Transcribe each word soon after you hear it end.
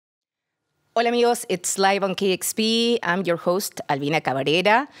Hola amigos, it's live on KEXP. I'm your host, Albina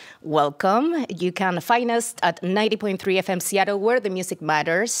Cabrera. Welcome. You can find us at 90.3 FM Seattle, where the music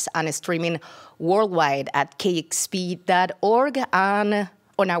matters, and streaming worldwide at kexp.org and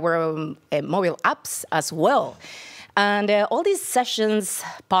on our mobile apps as well. And all these sessions,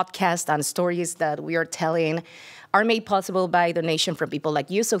 podcasts, and stories that we are telling are made possible by donation from people like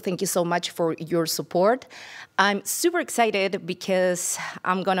you. So thank you so much for your support. I'm super excited because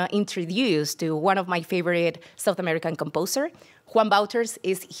I'm going to introduce to one of my favorite South American composer. Juan Wauters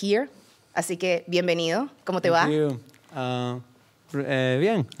is here. Así que bienvenido. ¿Cómo te va? Thank you.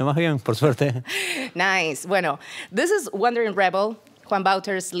 Bien, lo más bien, por suerte. Nice. Bueno, this is Wandering Rebel, Juan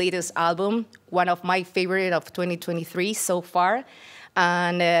Wauters' latest album, one of my favorite of 2023 so far.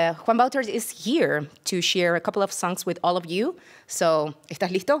 And Juan Wauters is here to share a couple of songs with all of you. So, ¿estás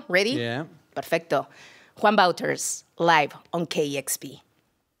listo? Ready? Yeah. Perfecto. Juan Wauters, live on KEXP.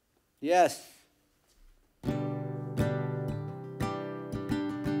 Yes.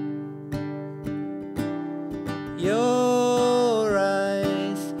 Your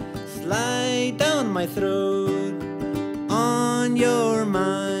eyes slide down my throat. On your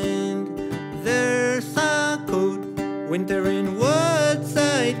mind, there's a coat. Winter in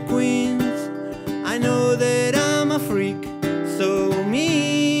Woodside, Queens. I know that I'm a freak, so mean.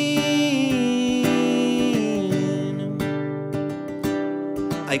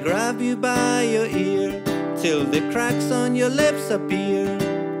 I grab you by your ear till the cracks on your lips appear.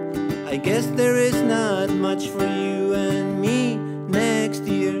 I guess there is not much for you and me next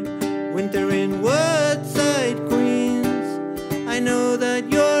year. Winter in Woodside, Queens. I know that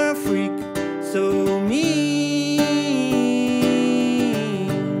you're a freak, so mean.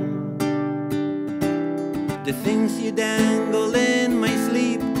 The things you dangle in my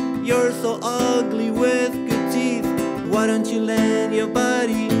sleep, you're so ugly with good teeth. Why don't you lend your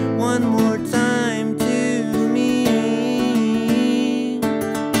body one more time to me?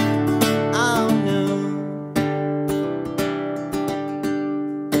 Oh no.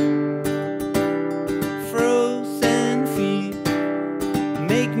 Frozen feet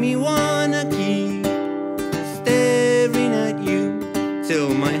make me wanna keep staring at you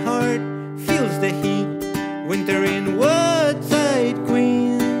till my heart feels the heat. Winter in Woodside,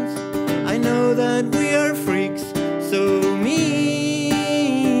 Queens. I know that we are freaks, so mean.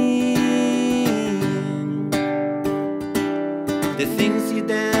 The things you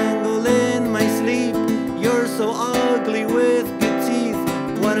dangle in my sleep, you're so ugly with good teeth.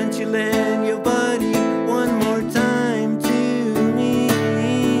 Why don't you lend your body one more time to me?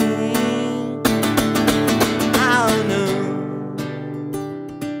 Oh no.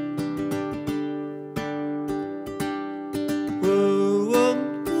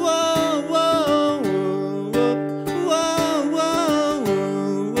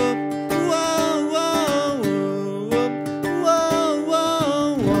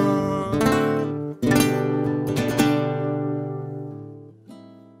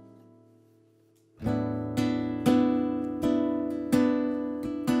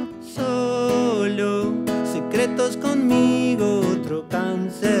 Solo secretos conmigo, otro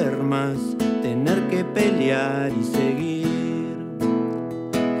cáncer más, tener que pelear y seguir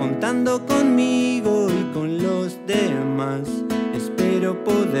contando conmigo y con los demás. Espero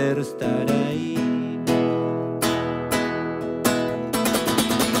poder estar ahí.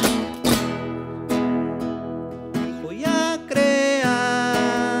 Voy a crear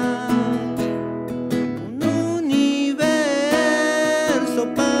un universo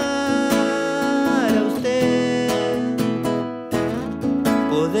para usted,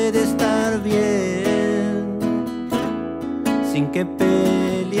 poder estar bien sin que pelear.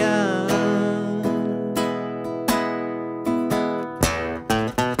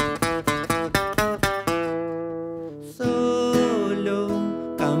 Solo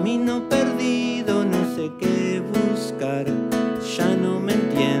camino perdido, no sé qué buscar, ya no me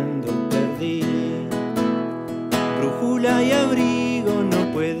entiendo, perdí brújula y abrigo,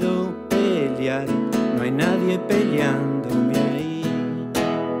 no puedo pelear, no hay nadie peleándome ahí.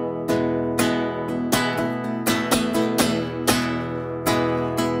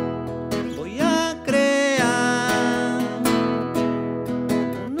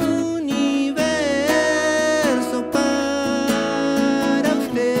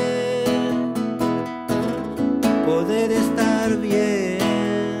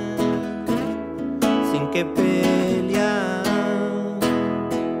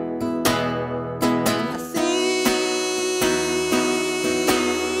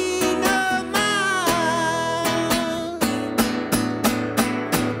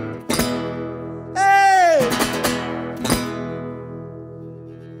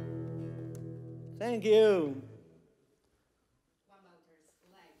 Thank you. Juan Wauters,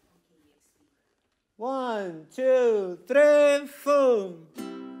 live on KEXP. 1, 2, 3, 4.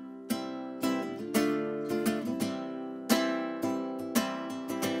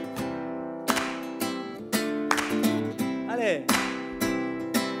 Dale.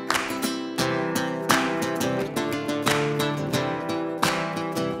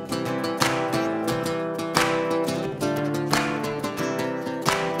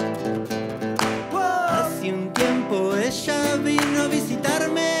 Hace un tiempo ella vino a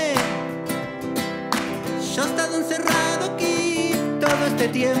visitarme. Yo he estado encerrado aquí todo este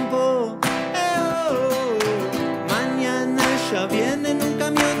tiempo. Mañana ella viene en un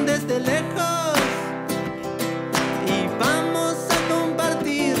camión desde lejos y vamos a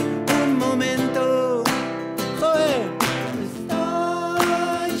compartir un momento. Joder.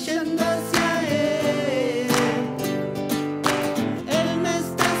 Estoy yendo hacia él. Él me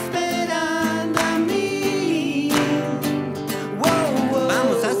está esperando a mí.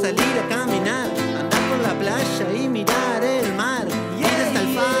 Vamos a salir a caminar, andar por la playa y mirar el mar. Ir hasta el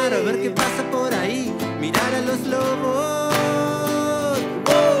faro a ver qué pasa por ahí, mirar a los lobos.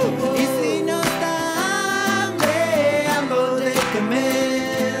 Y si nos da hambre, algo de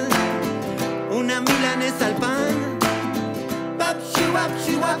comer, una milanesa al pan. Pap, shuwap,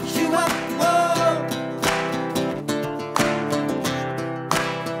 shuwap, shuwap, oh.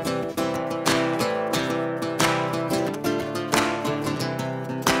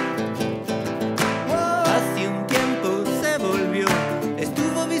 Hace un tiempo se volvió,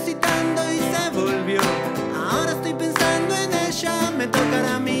 estuvo visitando y se volvió. Ahora estoy pensando en ella, me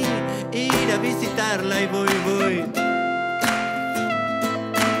tocará a mí ir a visitarla y voy.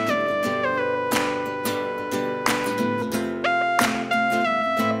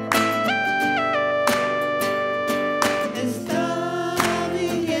 Está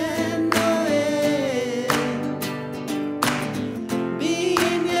viniendo él,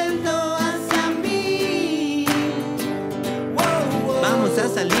 viniendo hacia mí. Vamos a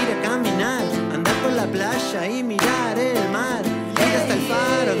salir a caminar, andar por la playa y mirar el mar. Ir hasta el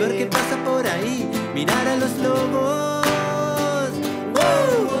faro a ver qué pasa por ahí, mirar a los lobos.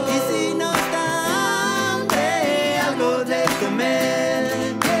 Y si nos da hambre, algo de comer.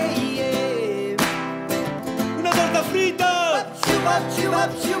 ¡Una torta frita! Chubap, chubap,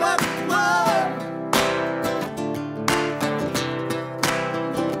 chubap, wow.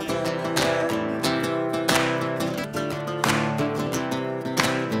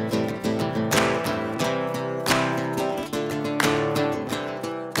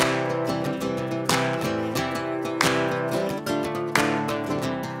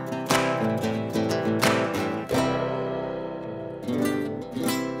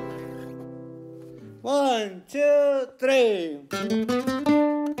 One, two, three.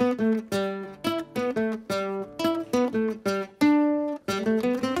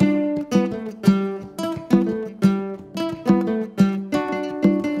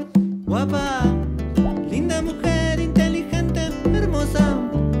 Guapa, linda mujer, inteligente, hermosa,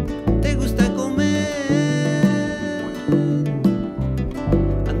 te gusta comer,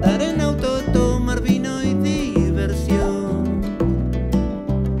 andar en auto, tomar vino y diversión.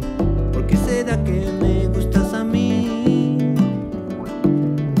 ¿Por qué será que me gustas a mí?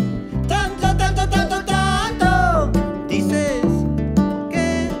 Tanto, tanto, tanto, tanto. Dices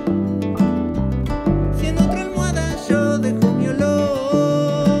que si en otra almohada yo dejo mi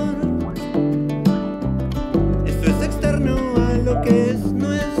olor, esto es externo a lo que es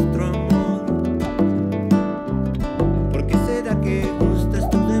nuestro amor. ¿Por qué será que gustas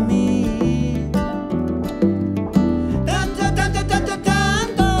tú de mí? Tanto, tanto, tanto,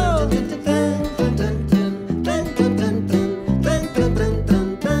 tanto.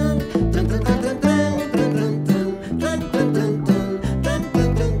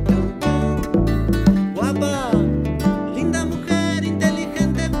 Guapa, linda mujer,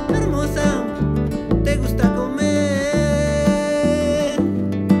 inteligente, hermosa, te gusta comer,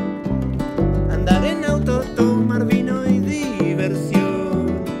 andar en auto, tomar vino y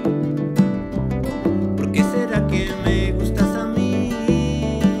diversión. ¿Por qué será que me gustas a mí?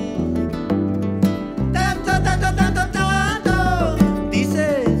 Tanto, tanto, tanto, tanto.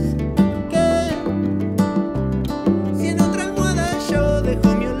 Dices que si en otra almohada yo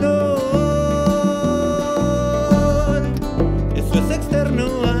dejo mi olor, eso es externo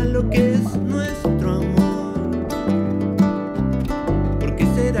a lo que es nuestro amor. ¿Por qué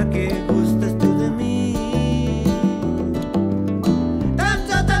será que gustas tú de mí?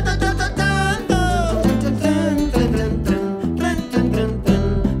 Tanto, tanto, tanto, tanto.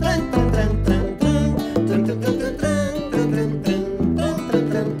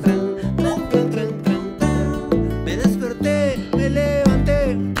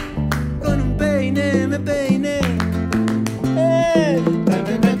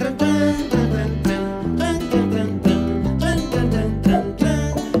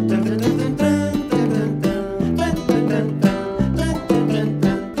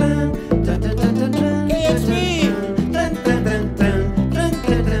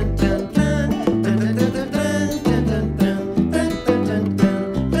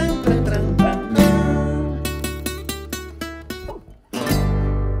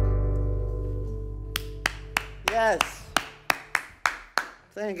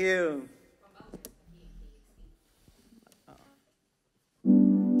 you.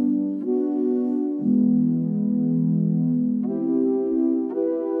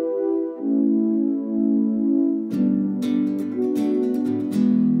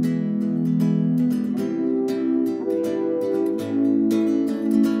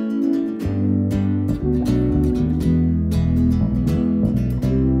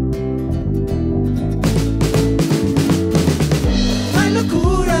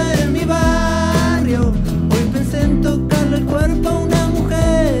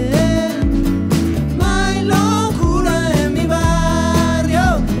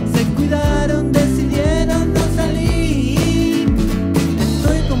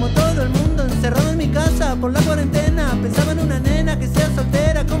 Por la cuarentena pensaba en una nena que sea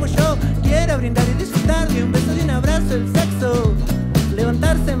soltera como yo, quiera brindar y disfrutar de un beso, de un abrazo, el sexo,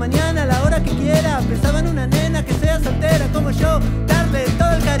 levantarse mañana a la hora que quiera. Pensaba en una nena que sea soltera como yo, darle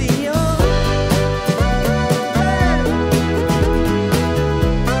todo el cariño.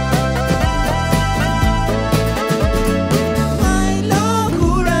 Hay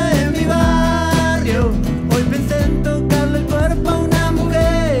locura en mi barrio, hoy pensé en tocarle el cuerpo a una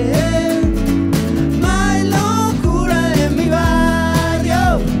mujer.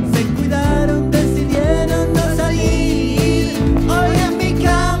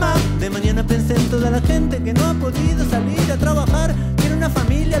 Pensé en toda la gente que no ha podido salir a trabajar, tiene una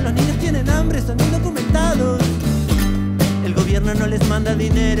familia, los niños tienen hambre, son indocumentados. El gobierno no les manda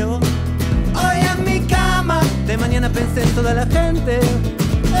dinero. Hoy en mi cama, de mañana pensé en toda la gente.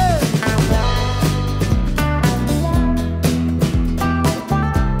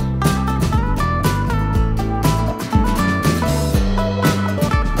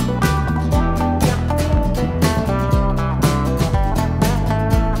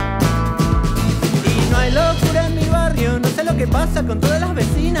 ¿Qué pasa con todas las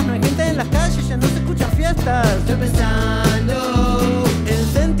vecinas? No hay gente en las calles, ya no se escuchan fiestas. Estoy pensando el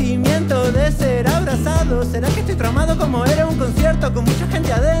sentimiento de ser abrazado. ¿Será que estoy traumado como era un concierto con mucha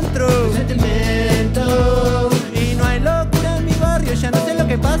gente adentro? El sentimiento. Y no hay locura en mi barrio, ya no sé lo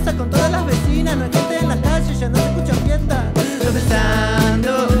que pasa con todas las vecinas. No hay gente en las calles, ya no se escuchan fiestas. Estoy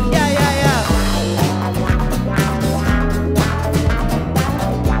pensando, ya.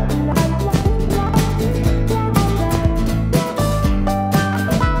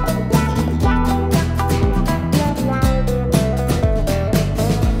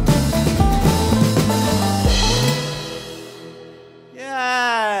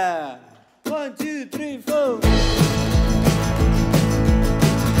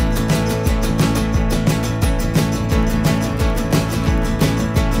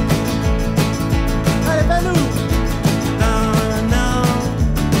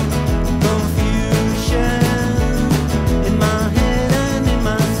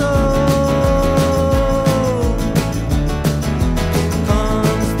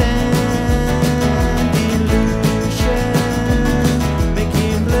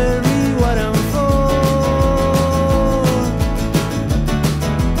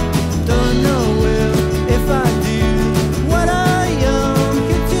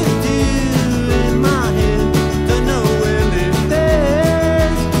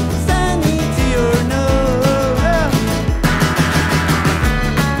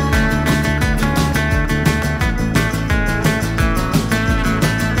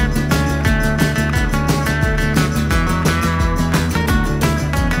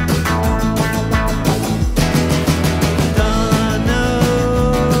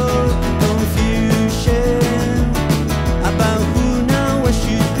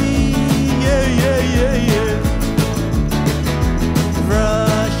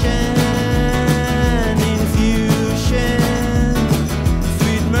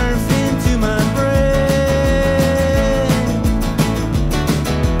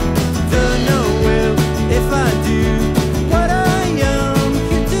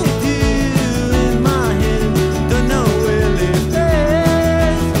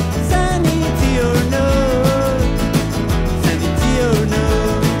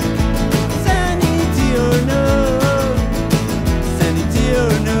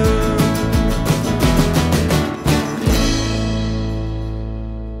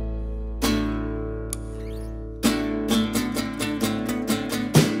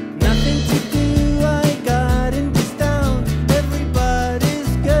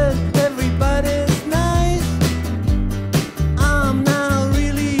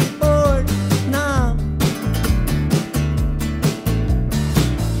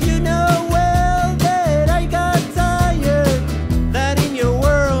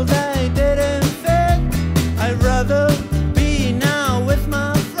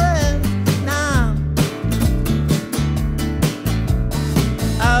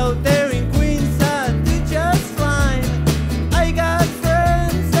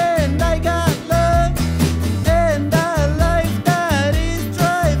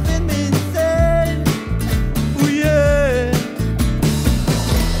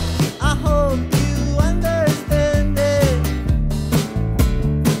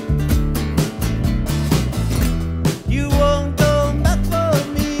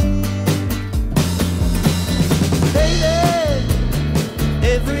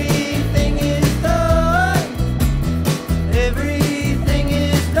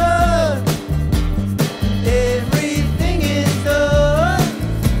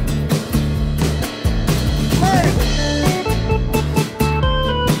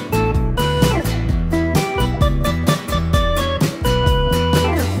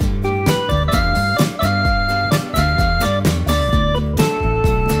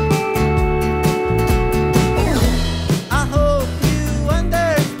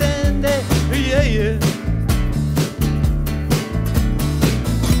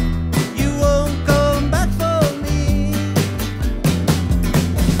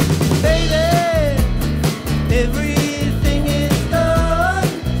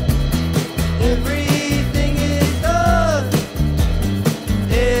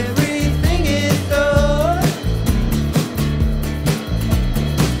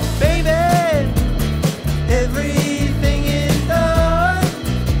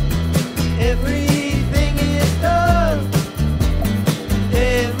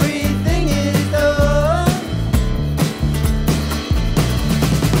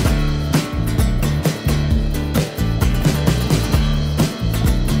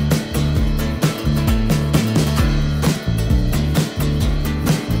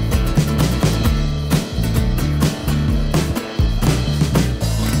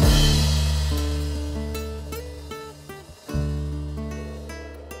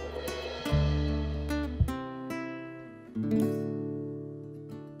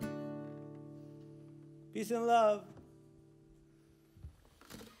 Peace and love.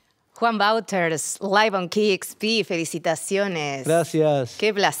 Juan Wauters, live on KEXP. Felicitaciones. Gracias.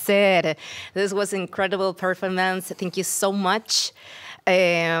 Qué placer. This was an incredible performance. Thank you so much.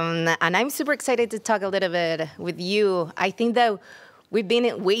 And I'm super excited to talk a little bit with you. I think that we've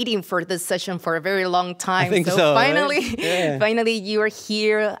been waiting for this session for a very long time. I think so, finally, right? Yeah. finally you are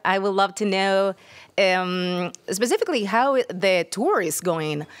here. I would love to know specifically how the tour is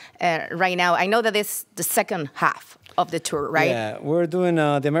going right now. I know that it's the second half of the tour, right? Yeah, we're doing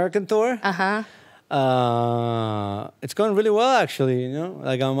the American tour. Uh-huh. It's going really well, actually. You know,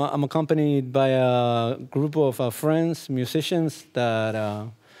 like I'm accompanied by a group of friends, musicians that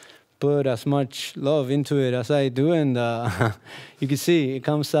put as much love into it as I do, and you can see it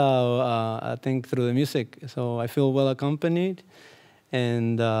comes out, I think, through the music. So I feel well accompanied,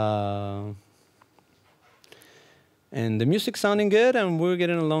 and the music's sounding good, and we're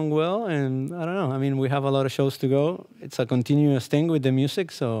getting along well. And I don't know. I mean, we have a lot of shows to go. It's a continuous thing with the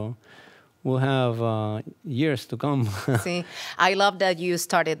music, so we'll have years to come. See, I love that you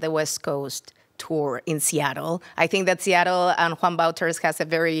started the West Coast tour in Seattle. I think that Seattle and Juan Wauters has a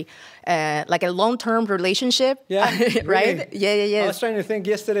very, like a long-term relationship. Yeah, right? Really. Yeah. I was trying to think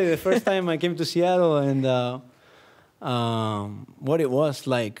yesterday, the first time I came to Seattle, and what it was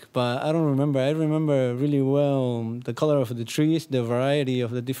like, but I don't remember. I remember really well the color of the trees, the variety of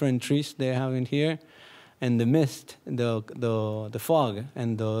the different trees they have in here, and the mist, the fog,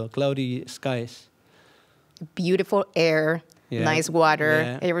 and the cloudy skies. Beautiful air. Yeah. Nice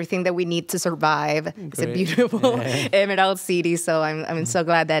water, everything that we need to survive. Great. It's a beautiful Emerald City, so I'm so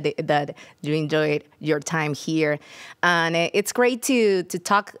glad that you enjoyed your time here. And it's great to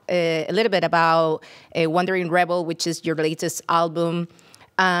talk a little bit about Wandering Rebel, which is your latest album.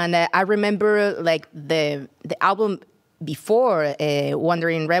 And I remember like the album before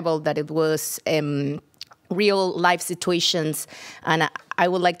Wandering Rebel, that it was real life situations, and I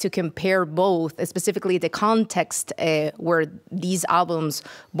would like to compare both, specifically the context where these albums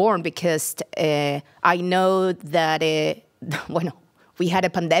born, because I know that we had a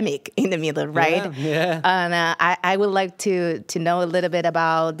pandemic in the middle, right? Yeah. And I would like to know a little bit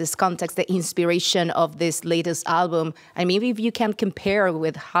about this context, the inspiration of this latest album, and maybe if you can compare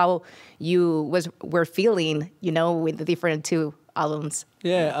with how you were feeling, with the different two albums.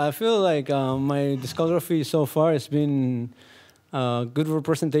 Yeah, I feel like my discography so far has been a good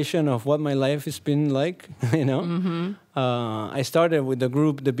representation of what my life has been like, Mm-hmm. I started with the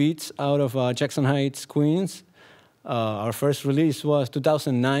group The Beats out of Jackson Heights, Queens. Our first release was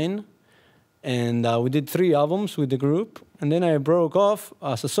 2009, and we did 3 albums with the group. And then I broke off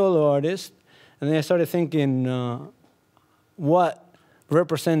as a solo artist, and then I started thinking what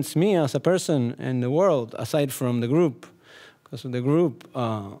represents me as a person in the world aside from the group. Because the group,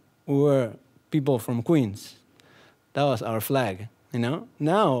 we were people from Queens. That was our flag,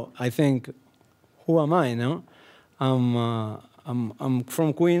 Now I think, who am I, I'm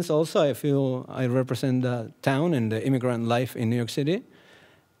from Queens also. I feel I represent the town and the immigrant life in New York City.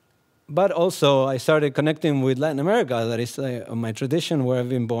 But also I started connecting with Latin America. That is my tradition, where I've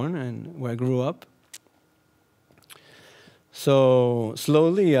been born and where I grew up. So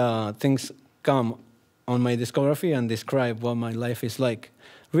slowly things come on my discography and describe what my life is like.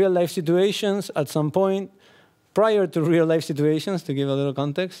 Real life situations at some point. Prior to real life situations, to give a little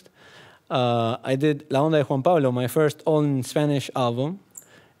context, I did La Onda de Juan Pablo, my first all-in-Spanish album.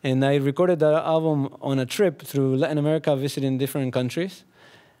 And I recorded that album on a trip through Latin America, visiting different countries,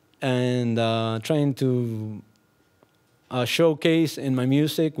 and trying to showcase in my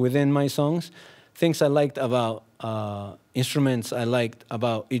music, within my songs, things I liked about instruments I liked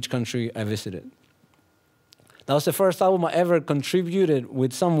about each country I visited. That was the first album I ever contributed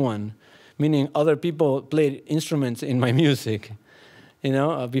with someone, meaning other people played instruments in my music.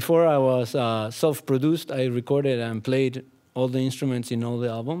 Before I was self-produced, I recorded and played all the instruments in all the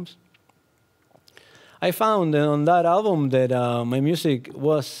albums. I found on that album that my music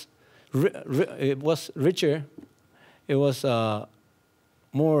was richer. It was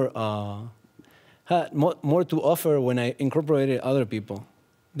had more to offer when I incorporated other people.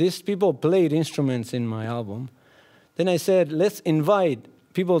 These people played instruments in my album. Then I said, let's invite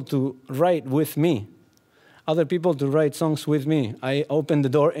people to write with me, other people to write songs with me. I opened the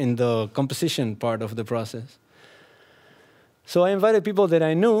door in the composition part of the process. So I invited people that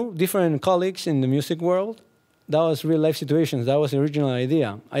I knew, different colleagues in the music world. That was real life situations. That was the original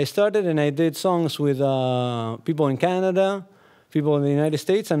idea. I started and I did songs with people in Canada, people in the United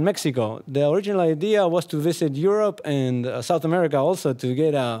States, and Mexico. The original idea was to visit Europe and South America also, to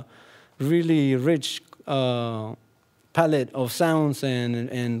get a really rich palette of sounds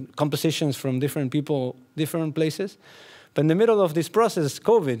and compositions from different people, different places. But in the middle of this process,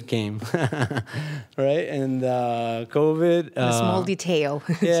 COVID came, right? And COVID... a small detail.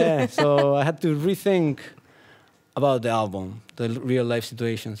 Yeah, so I had to rethink about the album, the real-life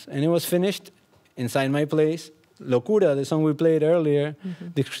situations. And it was finished inside my place. Locura, the song we played earlier,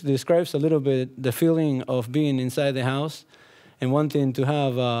 describes a little bit the feeling of being inside the house and wanting to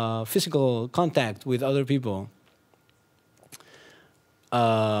have physical contact with other people.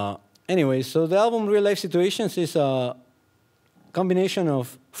 Anyway, so the album Real Life Situations is a combination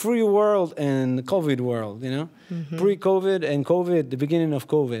of free world and COVID world, you know? Pre-COVID and COVID, the beginning of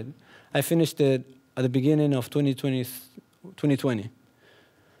COVID. I finished it at the beginning of 2020.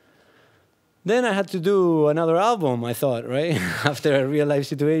 Then I had to do another album, I thought, right? After Real Life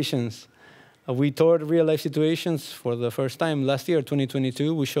Situations. We toured Real Life Situations for the first time last year,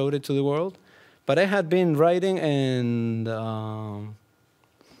 2022. We showed it to the world. But I had been writing and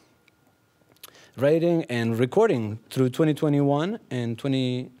recording through 2021 and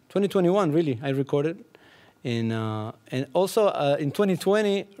 2021, really. I recorded. And also in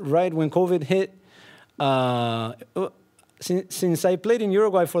 2020, right when COVID hit, since I played in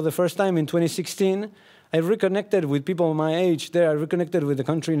Uruguay for the first time in 2016, I reconnected with people my age there. I reconnected with the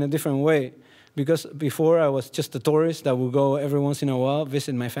country in a different way. Because before I was just a tourist that would go every once in a while,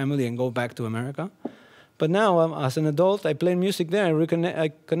 visit my family and go back to America. But now, as an adult, I play music there.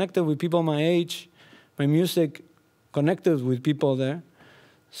 I connected with people my age. My music connected with people there.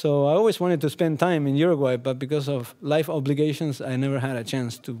 So I always wanted to spend time in Uruguay, but because of life obligations, I never had a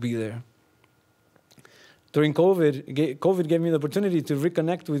chance to be there. During COVID gave me the opportunity to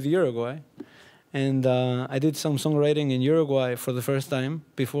reconnect with Uruguay. And I did some songwriting in Uruguay for the first time.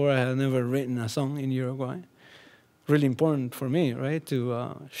 Before, I had never written a song in Uruguay. Really important for me, right,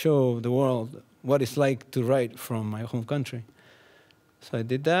 to show the world what it's like to write from my home country. So I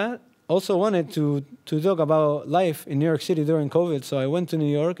did that. Also wanted to talk about life in New York City during COVID. So I went to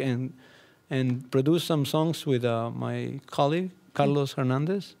New York and produced some songs with my colleague, Carlos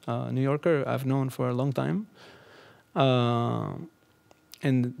Hernandez, a New Yorker I've known for a long time.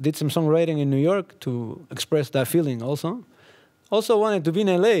 And did some songwriting in New York to express that feeling also. Also wanted to be in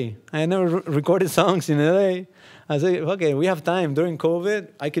LA. I had never recorded songs in LA. I said, okay, we have time. During COVID,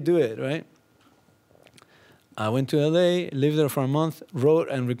 I could do it, right? I went to LA, lived there for a month, wrote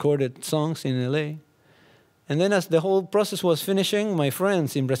and recorded songs in LA. And then as the whole process was finishing, my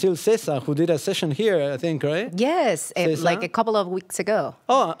friends in Brazil, Cesar, who did a session here, I think, right? Yes, like a couple of weeks ago.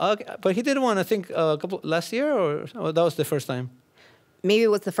 Oh, okay. But he did one, I think, last year, or that was the first time? Maybe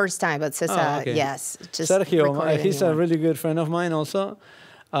it was the first time, but Cesar, okay. Yes. Just Sergio, he's a really good friend of mine also.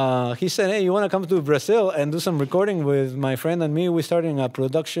 He said, hey, you want to come to Brazil and do some recording with my friend and me? We're starting a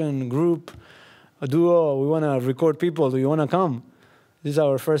production group, a duo. We want to record people. Do you want to come? This is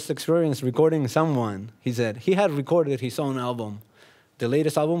our first experience recording someone, he said. He had recorded his own album. The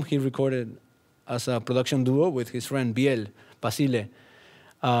latest album he recorded as a production duo with his friend Basile.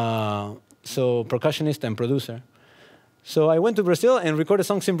 So percussionist and producer. So I went to Brazil and recorded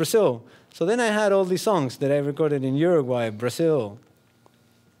songs in Brazil. So then I had all these songs that I recorded in Uruguay, Brazil,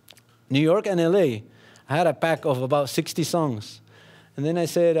 New York, and LA. I had a pack of about 60 songs. And then I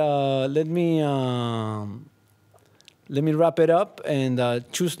said, let me wrap it up and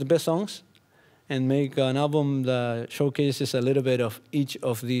choose the best songs and make an album that showcases a little bit of each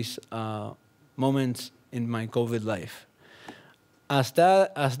of these moments in my COVID life. As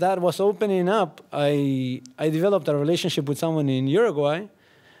that was opening up, I developed a relationship with someone in Uruguay,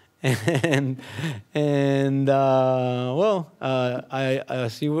 and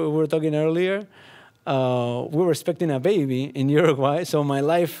as we were talking earlier, we were expecting a baby in Uruguay, so my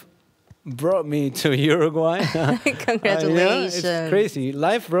life brought me to Uruguay. Congratulations! It's crazy.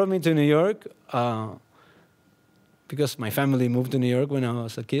 Life brought me to New York because my family moved to New York when I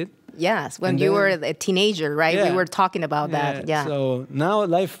was a kid. Yes, when you were a teenager, right? Yeah. We were talking about that. Yeah. So now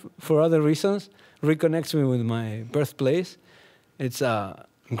life, for other reasons, reconnects me with my birthplace. It's an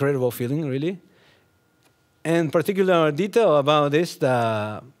incredible feeling, really. And particular detail about this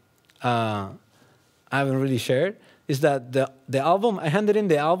that I haven't really shared is that the album, I handed in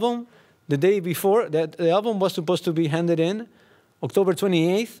the album the day before. The album was supposed to be handed in October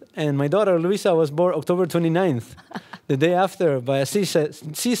 28th, and my daughter Luisa was born October 29th, the day after, by a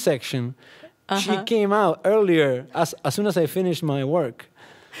C-section. She came out earlier as soon as I finished my work.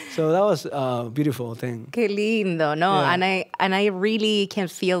 So that was a beautiful thing. Qué lindo, no? Yeah. And I really can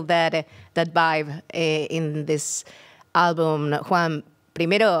feel that vibe in this album. Juan,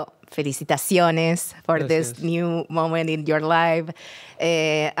 primero, felicitaciones for this new moment in your life.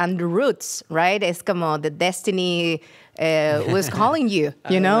 And the roots, right? It's como the destiny was calling you,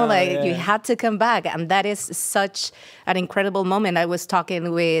 you know, you had to come back. And that is such an incredible moment. I was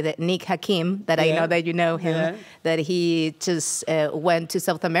talking with Nick Hakim, that I know that you know him, that he just went to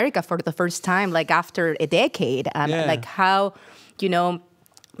South America for the first time, like after a decade. And like how, you know,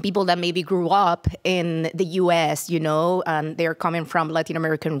 people that maybe grew up in the U.S., you know, and they're coming from Latin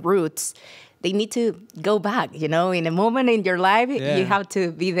American roots, they need to go back, you know, in a moment in your life, you have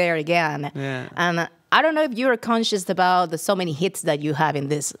to be there again. And I don't know if you're conscious about the so many hits that you have in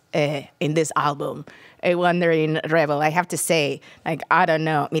this album. Wandering Rebel, I have to say, like, I don't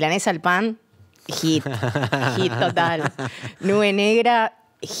know, Milanesa Al Pan, hit total. Nube Negra,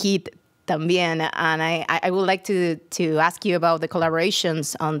 hit también. And I would like to ask you about the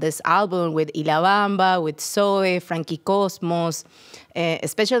collaborations on this album with La Bamba, with Zoe, Frankie Cosmos,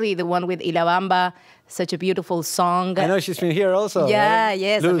 especially the one with La Bamba, such a beautiful song. I know she's been here also. Yeah, right?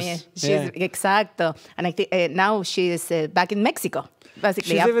 yes. Luz. I mean, she's exacto. And I think now she's back in Mexico.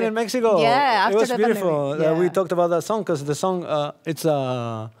 Basically, she's living in Mexico. Yeah, after it was the beautiful. pandemic. We talked about that song because the song, it's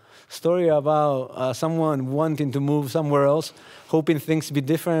a story about someone wanting to move somewhere else, hoping things be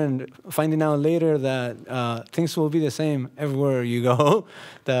different, finding out later that things will be the same everywhere you go,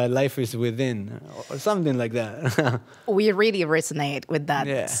 that life is within, or something like that. We really resonate with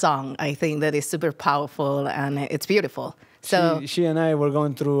that song. I think that is super powerful and it's beautiful. So she and I were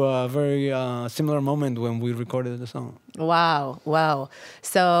going through a very similar moment when we recorded the song. Wow.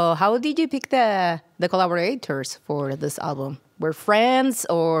 So how did you pick the collaborators for this album? Were friends,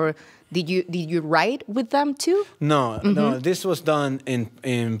 or did you write with them too? No. This was done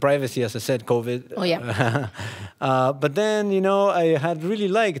in privacy, as I said, COVID. Oh yeah. But then, you know, I had really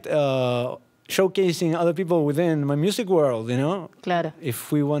liked showcasing other people within my music world. You know, Claro.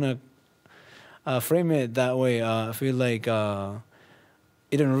 If we want to frame it that way, I feel like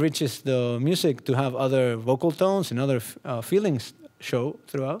it enriches the music to have other vocal tones and other feelings show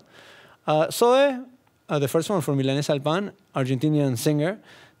throughout. Zoe, the first one from Milanesa Al Pan, Argentinian singer,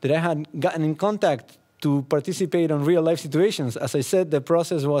 that I had gotten in contact to participate on real-life situations. As I said, the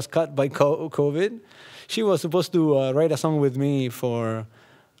process was cut by COVID. She was supposed to write a song with me for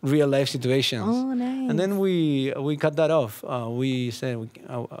real-life situations. Oh, nice. And then we cut that off. We said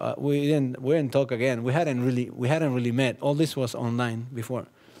we didn't talk again. We hadn't really met. All this was online before.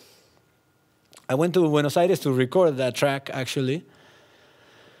 I went to Buenos Aires to record that track, actually.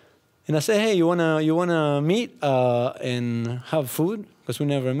 And I said, hey, you wanna meet and have food? Because we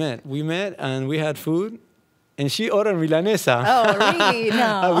never met. We met and we had food, and she ordered milanesa. Oh, really?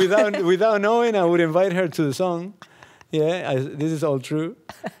 No. without knowing, I would invite her to the song. Yeah, this is all true.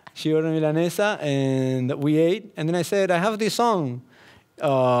 She ordered milanesa, and we ate. And then I said, I have this song.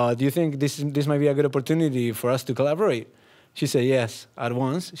 Do you think this might be a good opportunity for us to collaborate? She said yes at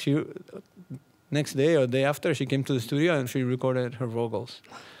once. Next day or day after, she came to the studio and she recorded her vocals.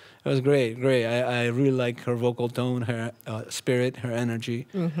 It was great. I really like her vocal tone, her spirit, her energy.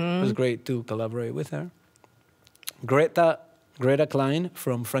 It was great to collaborate with her. Greta Klein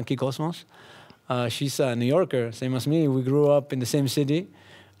from Frankie Cosmos. She's a New Yorker, same as me. We grew up in the same city.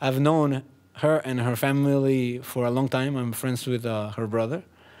 I've known her and her family for a long time. I'm friends with her brother.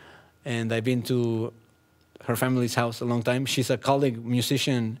 And I've been to her family's house a long time. She's a colleague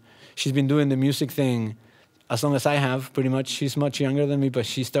musician. She's been doing the music thing as long as I have, pretty much. She's much younger than me, but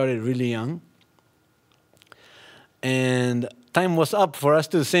she started really young. And time was up for us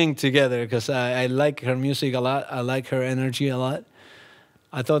to sing together because I like her music a lot. I like her energy a lot.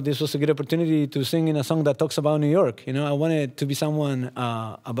 I thought this was a good opportunity to sing in a song that talks about New York. You know, I wanted to be someone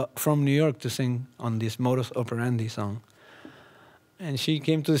from New York to sing on this modus operandi song. And she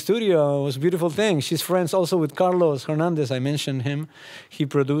came to the studio. It was a beautiful thing. She's friends also with Carlos Hernandez. I mentioned him. He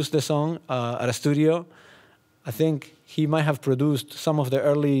produced the song at a studio. I think he might have produced some of the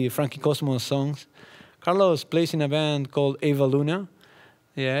early Frankie Cosmos songs. Carlos plays in a band called Eva Luna.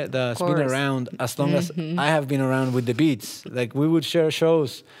 Yeah, that's been around as long as I have been around with the Beats. Like, we would share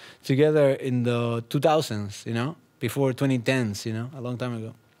shows together in the 2000s, you know, before 2010s, you know, a long time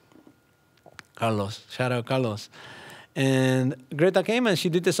ago. Carlos, shout out Carlos. And Greta came and she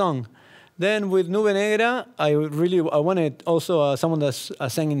did the song. Then with Nube Negra, I wanted also someone that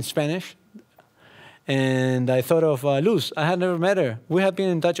sang in Spanish. And I thought of Luz. I had never met her. We had been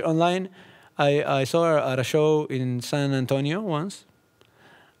in touch online. I saw her at a show in San Antonio once.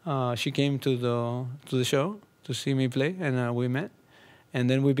 She came to the show to see me play, and we met. And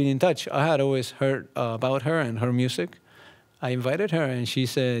then we've been in touch. I had always heard about her and her music. I invited her, and she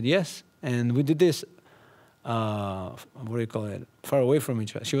said yes. And we did this what do you call it? Far away from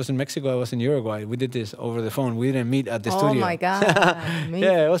each other. She was in Mexico, I was in Uruguay. We did this over the phone. We didn't meet at the studio. Oh my God.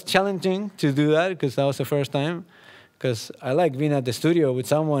 Yeah, it was challenging to do that because that was the first time. Because I like being at the studio with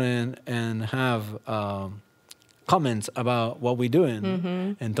someone and have comments about what we're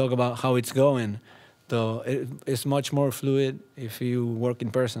doing and talk about how it's going. So it's much more fluid if you work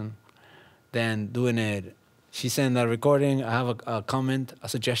in person than doing it. She sent a recording, I have a comment, a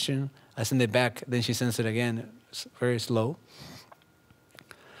suggestion, I send it back, then she sends it again. It's very slow.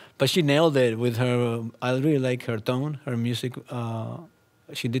 But she nailed it with her, I really like her tone, her music.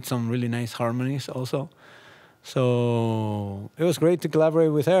 She did some really nice harmonies also. So it was great to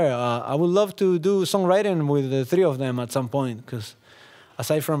collaborate with her. I would love to do songwriting with the three of them at some point, because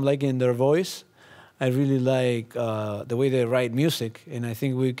aside from liking their voice, I really like the way they write music, and I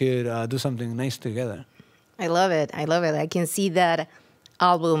think we could do something nice together. I love it. I love it. I can see that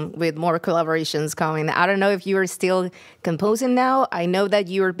album with more collaborations coming. I don't know if you are still composing now. I know that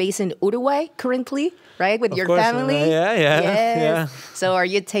you are based in Uruguay currently, right? With your family. Yeah. Yes. So are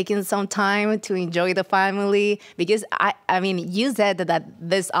you taking some time to enjoy the family? Because I mean, you said that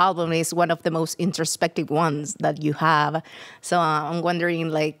this album is one of the most introspective ones that you have. So I'm wondering,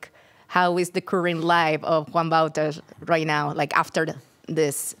 like, how is the current life of Juan Wauters right now, like after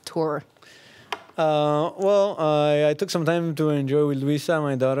this tour? Well, I took some time to enjoy with Luisa,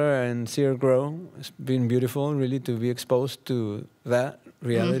 my daughter, and see her grow. It's been beautiful, really, to be exposed to that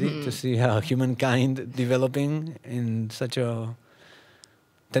reality, to see how humankind developing in such a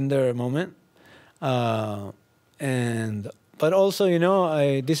tender moment. But also, you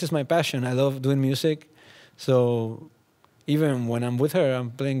know, this is my passion. I love doing music. So even when I'm with her, I'm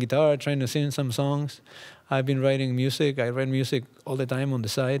playing guitar, trying to sing some songs. I've been writing music. I write music all the time on the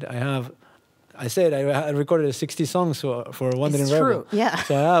side. I recorded 60 songs for Wandering It's Rebel. true, yeah.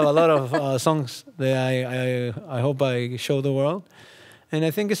 So I have a lot of songs that I hope I show the world. And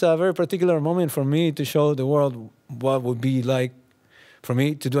I think it's a very particular moment for me to show the world what would be like for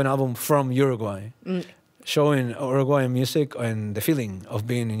me to do an album from Uruguay, showing Uruguayan music and the feeling of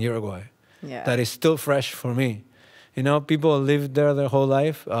being in Uruguay. Yeah. That is still fresh for me. You know, people live there their whole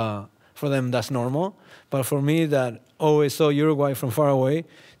life. For them, that's normal. But for me, that always saw Uruguay from far away,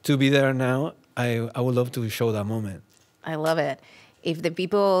 to be there now, I would love to show that moment. I love it. If the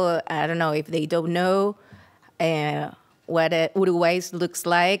people, I don't know, if they don't know what Uruguay looks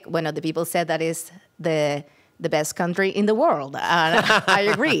like, one of the people said that is the best country in the world. I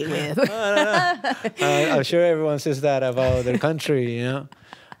agree with. I'm sure everyone says that about their country, you know.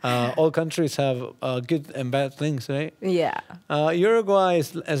 All countries have good and bad things, right? Yeah. Uruguay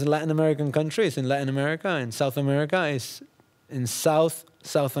is as a Latin American country. It's in Latin America, and South America is in South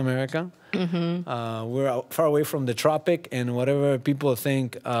America. We're far away from the tropic, and whatever people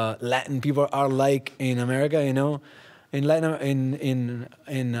think Latin people are like in America, you know, in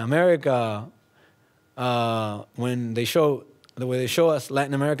America, when they show the way they show us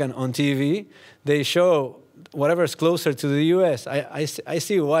Latin American on TV, they show whatever's closer to the U.S. I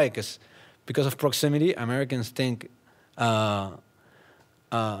see why, because of proximity. Americans think Latin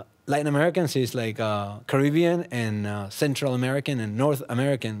Americans is like Caribbean and Central American and North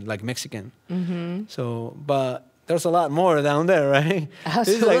American, like Mexican. So, but there's a lot more down there, right?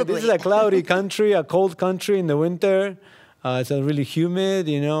 Absolutely. This is a cloudy country, a cold country in the winter. It's really humid,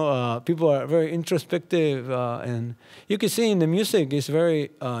 you know. People are very introspective, and you can see in the music it's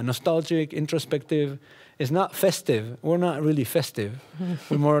very nostalgic, introspective. It's not festive. We're not really festive.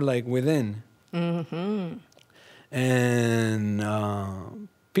 We're more like within. And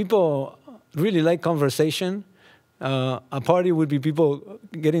people really like conversation. A party would be people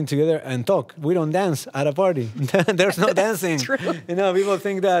getting together and talk. We don't dance at a party. There's no dancing. True. You know, people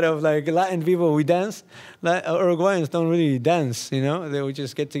think that of like Latin people, we dance. Uruguayans don't really dance, you know. They would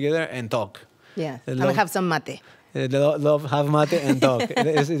just get together and talk. Yeah, and have some mate. They love have mate and talk.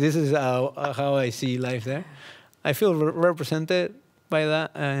 This is how I see life there. I feel represented by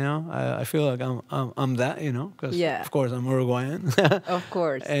that. You know, I feel like I'm that. You know, because of course I'm Uruguayan. Of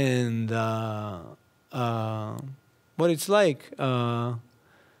course. And what it's like, like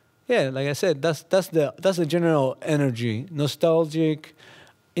I said, that's the general energy. Nostalgic,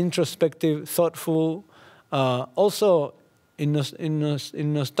 introspective, thoughtful. Also, in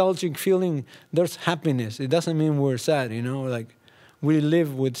nostalgic feeling, there's happiness. It doesn't mean we're sad, you know. Like, we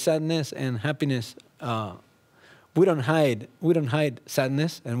live with sadness and happiness. We don't hide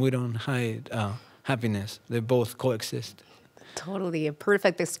sadness, and we don't hide happiness. They both coexist. Totally, a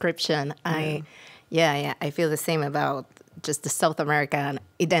perfect description. I feel the same about just the South American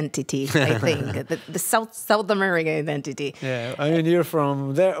identity, I think. the South American identity. Yeah, I mean, you're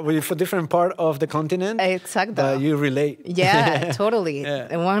from there, well, you're from a different part of the continent. Exactly. But you relate. Yeah, totally. Yeah.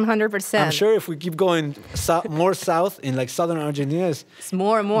 100%. I'm sure if we keep going more south in like southern Argentina, it's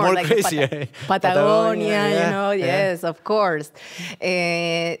more and more. More like crazy. Patagonia, yeah, you know, yes, of course.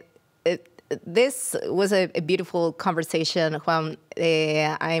 This was a beautiful conversation, Juan.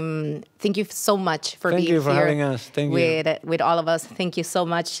 Thank you so much for being here. Thank you for having us. Thank you. With all of us. Thank you so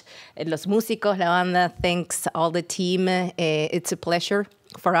much. Los músicos, la banda, thanks all the team. It's a pleasure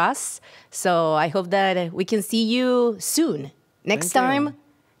for us. So I hope that we can see you soon. Next time,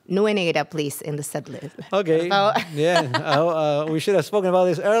 Nube Negra, please, in the set list. Okay. So, yeah. We should have spoken about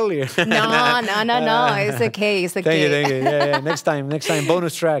this earlier. No. It's okay. It's okay. Thank you. Yeah. Next time.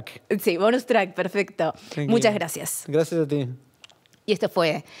 Bonus track. Sí, bonus track. Perfecto. Muchas gracias. Gracias a ti. Y este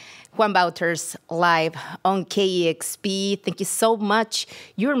fue Juan Wauters live on KEXP. Thank you so much.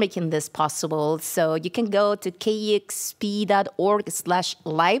 You're making this possible. So you can go to kexp.org/live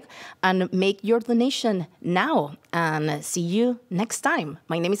and make your donation now. And see you next time.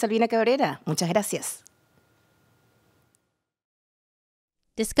 My name is Albina Cabrera. Muchas gracias.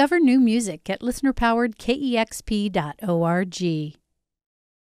 Discover new music at listener-powered KEXP.org.